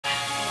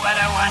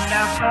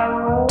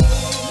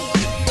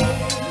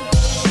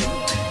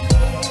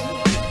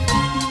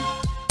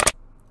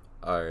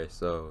Alright,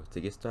 so to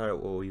get started,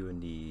 what you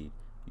would need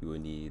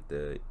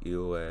the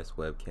EOS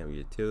webcam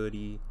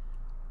utility,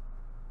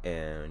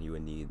 and you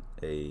would need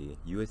a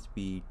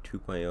USB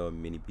 2.0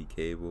 mini B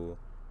cable.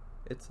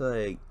 It's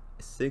like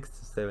 $6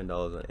 to $7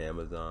 on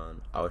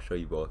Amazon. I'll show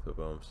you both of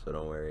them, so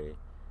don't worry.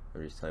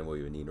 I'm just telling you what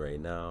you would need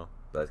right now.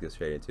 But let's get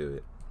straight into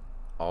it.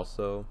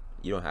 Also,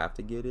 you don't have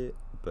to get it,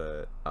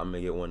 but I'm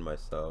gonna get one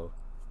myself.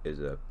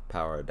 Is a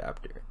power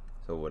adapter.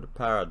 So with a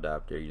power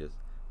adapter, you just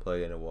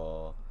plug it in a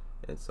wall,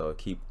 and so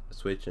keep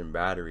switching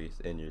batteries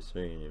in your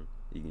stream.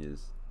 You can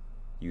just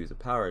use a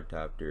power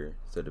adapter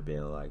instead of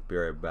being like, be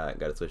right back,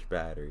 gotta switch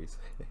batteries.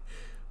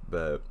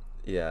 But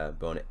yeah,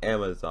 but on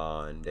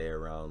Amazon, they're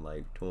around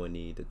like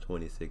 $20 to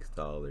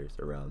 $26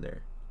 around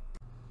there.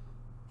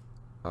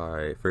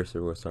 Alright, first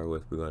we're gonna start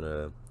with, we're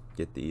gonna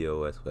get the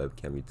EOS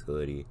webcam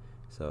utility.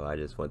 So I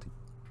just went to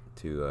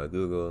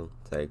Google,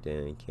 typed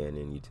in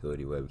Canon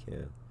utility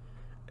webcam,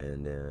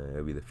 and then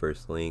it'll be the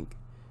first link,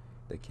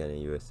 the Canon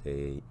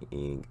USA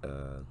Inc.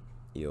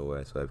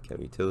 EOS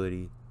webcam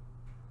utility.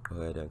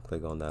 Go ahead and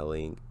click on that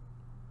link,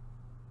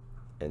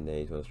 and then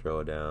you're gonna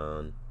scroll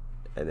down,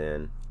 and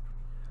then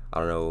I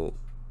don't know,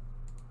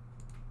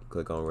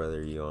 click on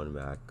whether you're on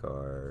Mac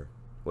or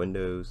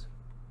Windows,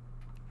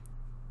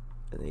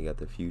 and then you got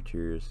the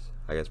features,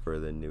 I guess, for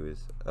the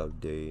newest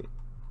update,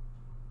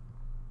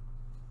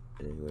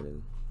 and then you're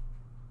gonna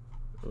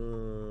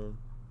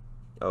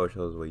oh, it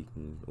shows what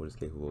it's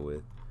capable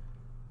with.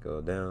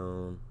 Go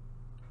down,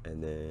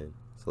 and then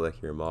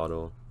select your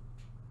model.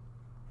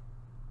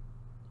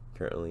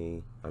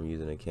 Currently I'm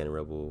using a Canon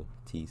Rebel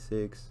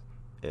T6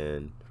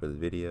 and for the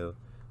video,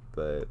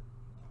 but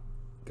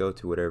go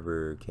to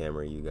whatever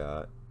camera you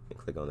got and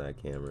click on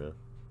that camera.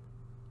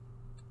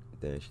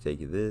 Then it should take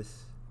you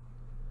this,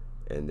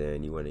 and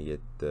then you want to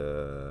get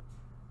the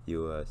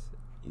EOS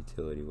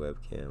utility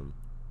webcam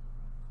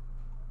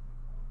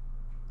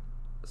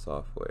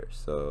software.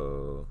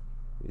 So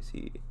let me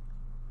see.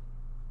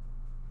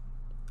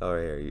 Oh,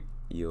 right here,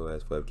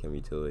 EOS webcam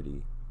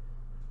utility.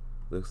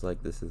 Looks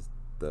like this is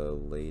the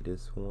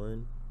latest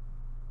one.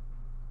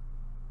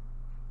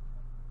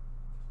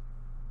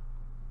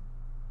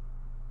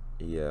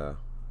 Yeah.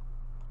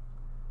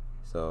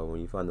 So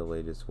when you find the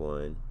latest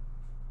one,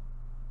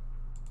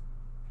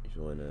 you just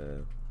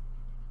wanna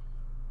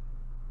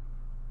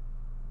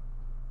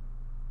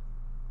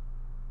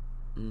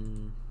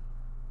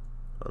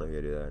I don't know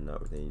if you do that or not,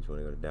 but then you just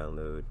want to go to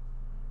download,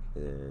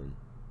 and then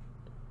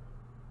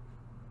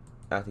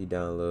after you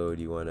download,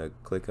 you want to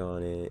click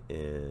on it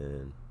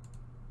and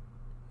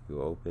you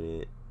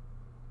open it.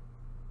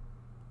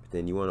 But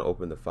then you want to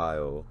open the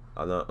file.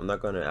 I'm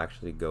not going to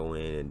actually go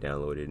in and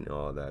download it and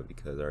all that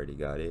because I already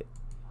got it,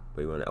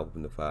 but you want to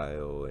open the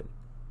file and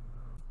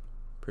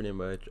pretty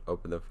much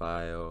open the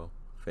file,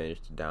 finish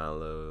the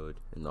download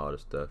and all the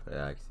stuff it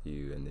asks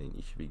you, and then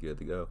you should be good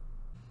to go.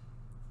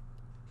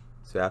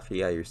 So after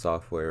you got your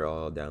software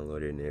all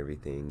downloaded and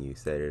everything, you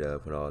set it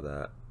up and all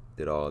that,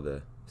 did all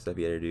the stuff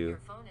you had to do. Your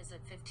phone is at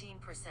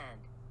 15%.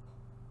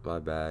 My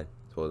bad.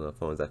 Suppose my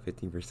phone's at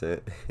 15%.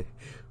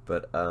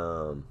 But it's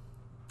on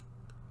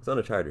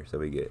the charger, so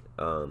we good.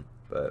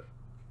 But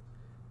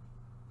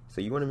so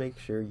you want to make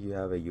sure you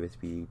have a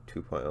USB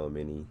 2.0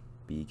 mini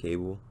B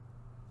cable,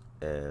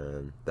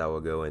 and that will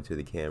go into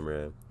the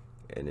camera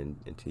and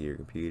into your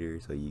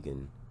computer, so you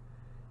can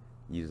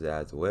use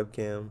that as a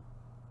webcam.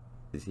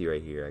 You see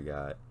right here, I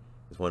got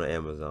this one on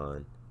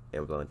Amazon.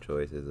 Amazon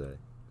Choice is a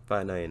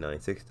 $5.99,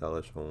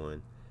 $6 for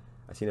one.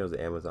 I seen it was an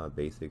Amazon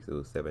Basics. It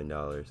was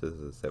 $7. So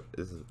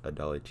this is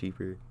 $1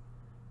 cheaper.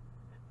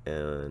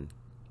 And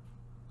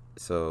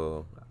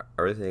so I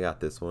originally got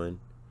this one,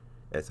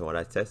 and so when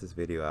I test this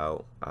video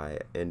out, I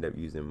end up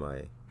using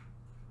my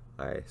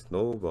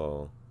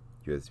Snowball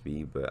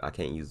USB, but I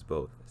can't use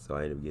both. So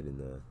I end up getting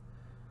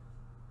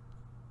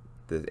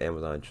this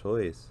Amazon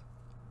Choice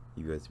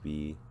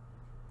USB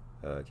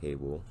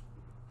cable,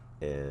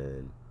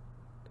 and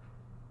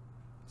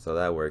so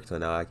that works. So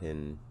now I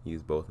can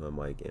use both my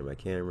mic and my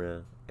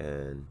camera,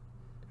 and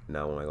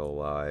now when I go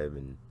live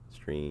and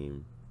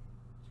stream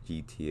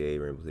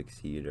GTA, Rainbow Six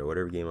Siege, or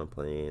whatever game I'm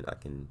playing, I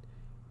can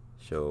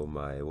show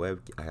my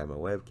I have my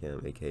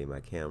webcam, aka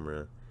my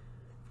camera,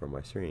 for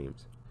my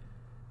streams.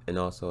 And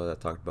also, as I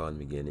talked about in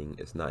the beginning,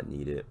 it's not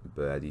needed,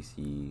 but as you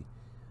see,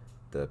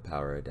 the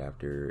power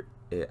adapter,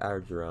 it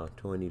averages around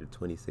 $20 to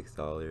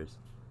 $26.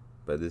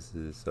 But this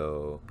is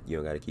so you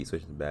don't got to keep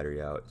switching the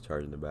battery out,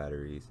 charging the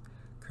batteries.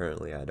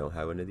 Currently I don't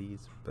have one of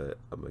these, but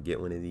I'm gonna get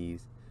one of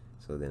these,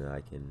 so then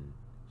I can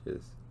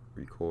just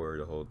record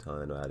the whole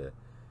time. I don't have to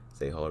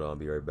say hold on,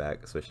 be right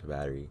back, switch the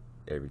battery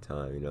every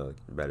time, you know,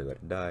 the battery's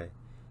about to die.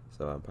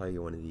 So I'm probably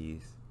get one of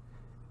these.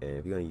 And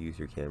if you're gonna use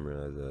your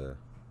camera as a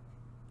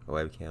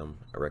webcam,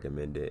 I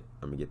recommend it.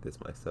 I'm gonna get this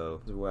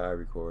myself. This is where I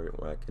record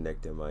when I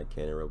connected my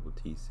Canon Rebel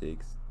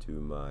T6 to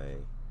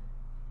my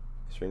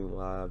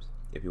Streamlabs.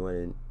 If you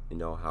want to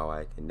know how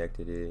I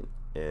connected it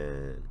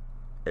and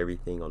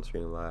everything on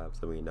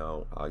Streamlabs, let me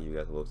know. I'll give you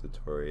guys a little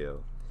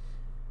tutorial.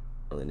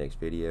 on the next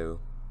video.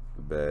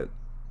 But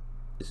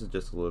this is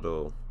just a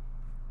little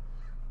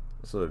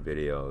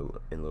video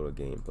and a little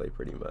gameplay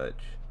pretty much.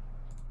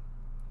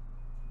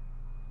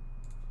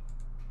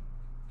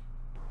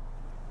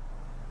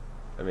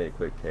 I made a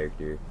quick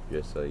character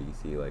just so you can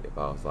see, like, if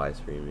I was live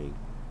streaming,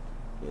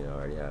 you know, I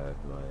already have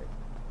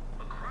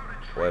my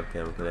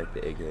webcam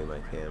connected, aka my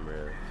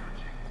camera.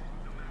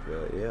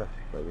 But yeah,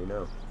 let me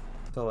know.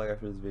 That's all I got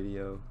for this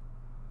video.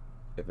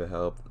 If it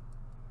helped,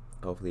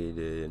 hopefully it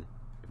did.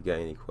 If you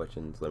got any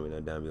questions, let me know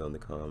down below in the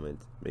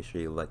comments. Make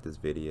sure you like this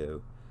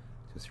video.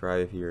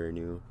 Subscribe if you're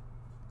new.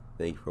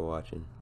 Thank you for watching.